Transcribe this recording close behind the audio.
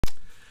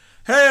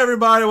Hey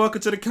everybody, welcome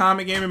to the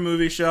Comic Gaming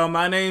Movie Show.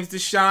 My name's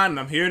Deshaun, and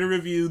I'm here to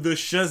review the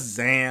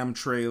Shazam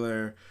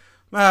trailer.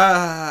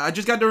 I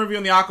just got done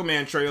reviewing the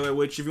Aquaman trailer,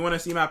 which if you want to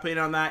see my opinion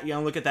on that, you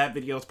know, look at that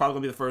video. It's probably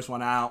going to be the first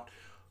one out.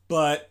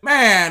 But,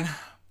 man,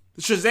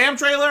 the Shazam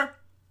trailer,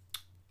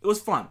 it was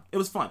fun. It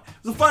was fun.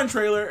 It was a fun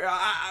trailer.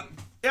 I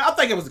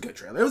think it was a good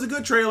trailer. It was a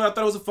good trailer. I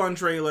thought it was a fun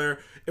trailer.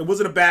 It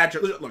wasn't a bad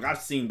trailer. Look,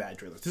 I've seen bad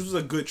trailers. This was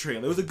a good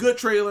trailer. It was a good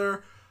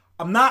trailer.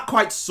 I'm not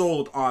quite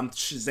sold on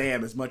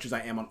Shazam as much as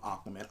I am on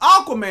Aquaman.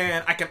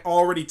 Aquaman, I can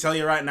already tell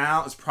you right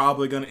now, is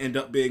probably going to end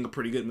up being a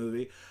pretty good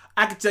movie.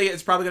 I can tell you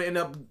it's probably going to end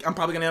up, I'm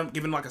probably going to end up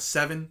giving like a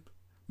 7,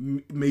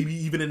 maybe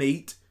even an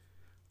 8.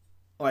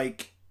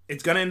 Like,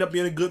 it's going to end up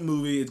being a good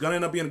movie. It's going to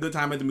end up being a good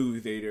time at the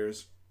movie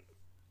theaters.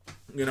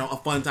 You know, a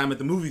fun time at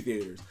the movie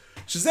theaters.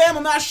 Shazam,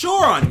 I'm not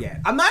sure on yet.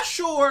 I'm not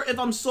sure if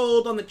I'm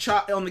sold on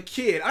the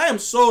kid. I am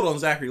sold on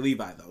Zachary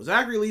Levi, though.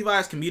 Zachary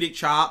Levi's comedic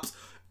chops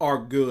are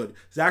good.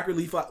 Zachary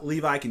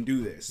Levi can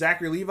do this.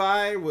 Zachary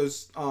Levi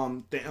was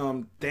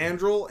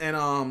Dandrel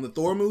in the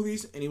Thor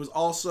movies, and he was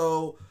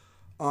also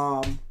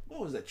what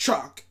was that?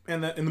 Chuck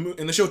in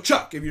the show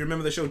Chuck. If you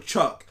remember the show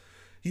Chuck,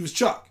 he was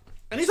Chuck,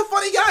 and he's a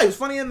funny guy. He was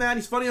funny in that.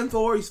 He's funny in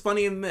Thor. He's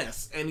funny in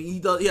this, and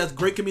he has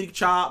great comedic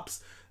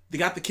chops. They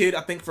got the kid I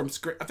think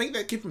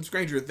that kid from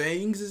Stranger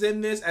Things is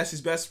in this as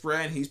his best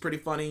friend. He's pretty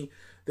funny.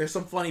 There's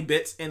some funny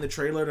bits in the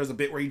trailer. There's a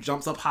bit where he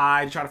jumps up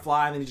high to try to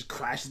fly, and then he just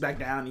crashes back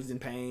down, and he's in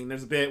pain.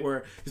 There's a bit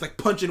where he's like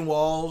punching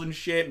walls and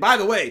shit. By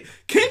the way,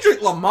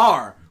 Kendrick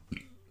Lamar,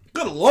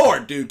 good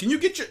lord, dude. Can you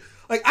get your...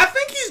 Like, I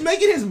think he's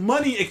making his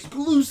money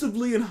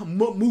exclusively in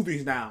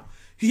movies now.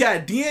 He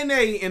had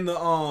DNA in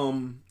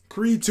the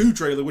Creed 2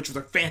 trailer, which was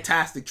a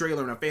fantastic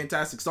trailer and a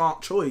fantastic song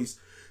choice.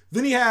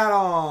 Then he had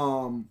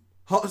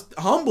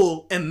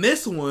Humble in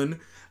this one.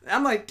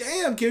 I'm like,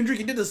 damn, Kendrick,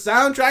 you did the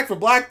soundtrack for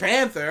Black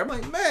Panther. I'm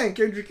like, man,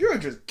 Kendrick, you're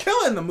just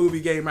killing the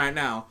movie game right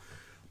now.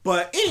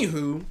 But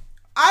anywho,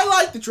 I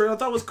liked the trailer. I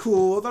thought it was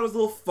cool. I thought it was a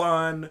little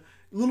fun,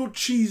 a little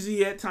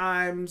cheesy at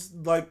times.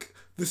 Like,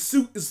 the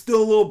suit is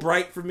still a little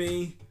bright for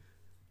me.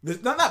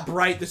 Not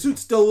bright. The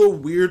suit's still a little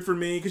weird for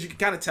me because you can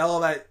kind of tell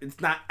that it's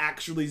not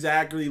actually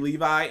Zachary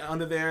Levi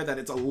under there. That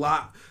it's a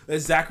lot.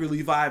 That's Zachary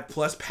Levi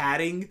plus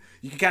padding.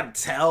 You can kind of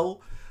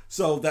tell.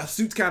 So that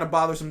suit's kind of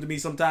bothersome to me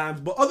sometimes.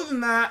 But other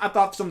than that, I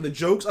thought some of the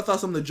jokes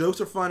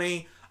are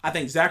funny. I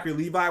think Zachary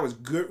Levi was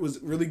good,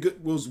 was really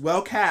good, was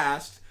well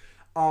cast.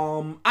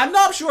 I'm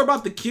not sure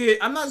about the kid.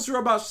 I'm not sure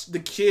about the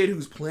kid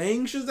who's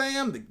playing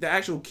Shazam, the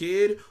actual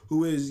kid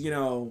who is, you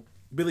know,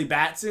 Billy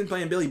Batson,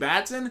 playing Billy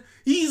Batson.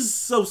 He's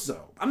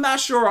so-so. I'm not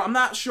sure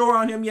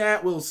on him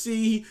yet. We'll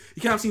see. He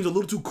kind of seems a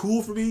little too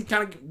cool for me,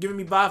 kind of giving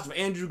me vibes of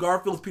Andrew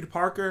Garfield as Peter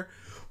Parker.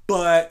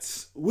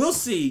 But we'll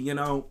see, you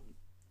know.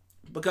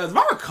 Because if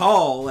I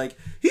recall, like,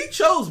 he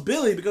chose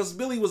Billy because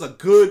Billy was a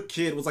good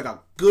kid, was like a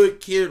good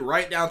kid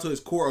right down to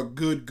his core, a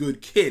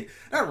good kid.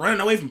 Not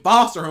running away from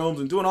foster homes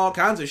and doing all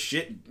kinds of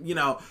shit, you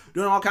know,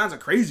 doing all kinds of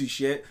crazy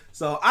shit.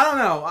 So, I don't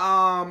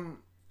know.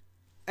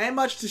 Ain't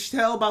much to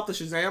tell about the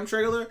Shazam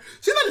trailer.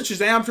 Seems like the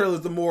Shazam trailer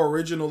is the more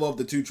original of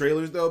the two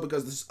trailers, though,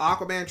 because this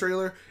Aquaman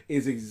trailer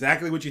is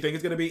exactly what you think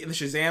it's going to be, and the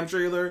Shazam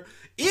trailer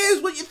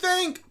is what you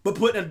think, but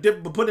put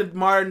in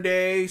modern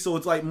day, so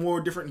it's like more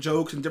different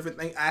jokes and different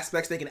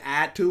aspects they can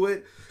add to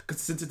it,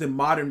 because since it's in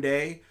modern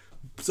day.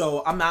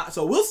 So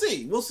we'll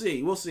see.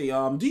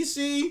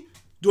 DC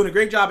doing a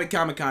great job at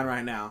Comic-Con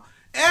right now.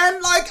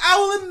 And, like, I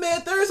will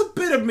admit, there is a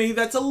bit of me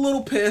that's a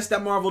little pissed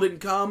that Marvel didn't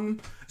come,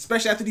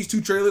 especially after these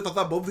two trailers. I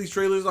thought both of these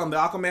trailers on the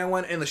Aquaman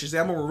one and the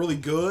Shazam one were really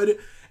good.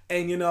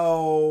 And, you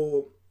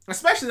know,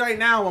 especially right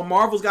now when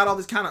Marvel's got all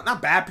this kind of,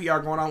 not bad PR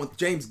going on with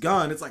James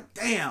Gunn, it's like,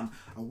 damn,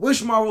 I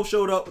wish Marvel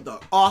showed up with an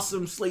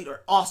awesome slate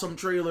or awesome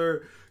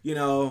trailer, you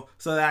know,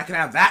 so that I can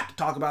have that to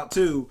talk about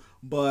too.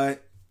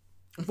 But,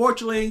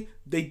 unfortunately,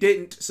 they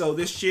didn't. So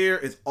this year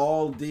is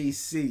all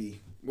DC.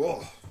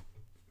 Whoa.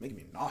 Making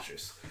me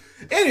nauseous.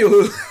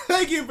 Anywho,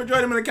 thank you for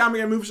joining me on the Comic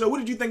Gaming Movie Show. What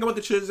did you think about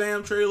the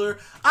Shazam trailer?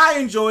 I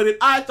enjoyed it.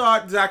 I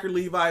thought Zachary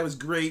Levi was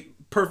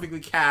great,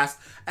 perfectly cast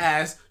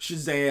as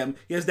Shazam.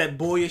 He has that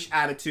boyish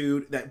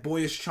attitude, that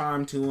boyish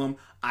charm to him.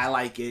 I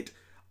like it.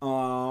 I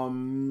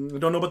don't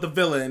know about the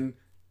villain.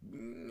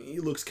 He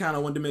looks kind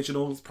of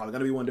one-dimensional. It's probably going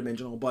to be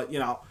one-dimensional, but, you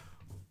know,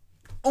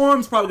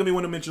 Orm's probably going to be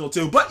one-dimensional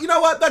too. But you know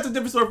what? That's a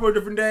different story for a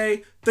different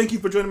day. Thank you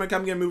for joining my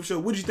Comic Gaming Movie Show.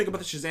 What did you think about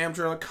the Shazam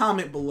trailer?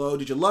 Comment below.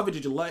 Did you love it?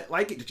 Did you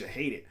like it? Did you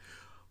hate it?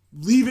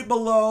 Leave it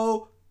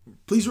below.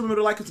 Please remember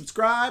to like and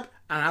subscribe.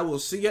 And I will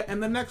see you in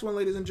the next one,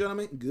 ladies and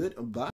gentlemen. Goodbye.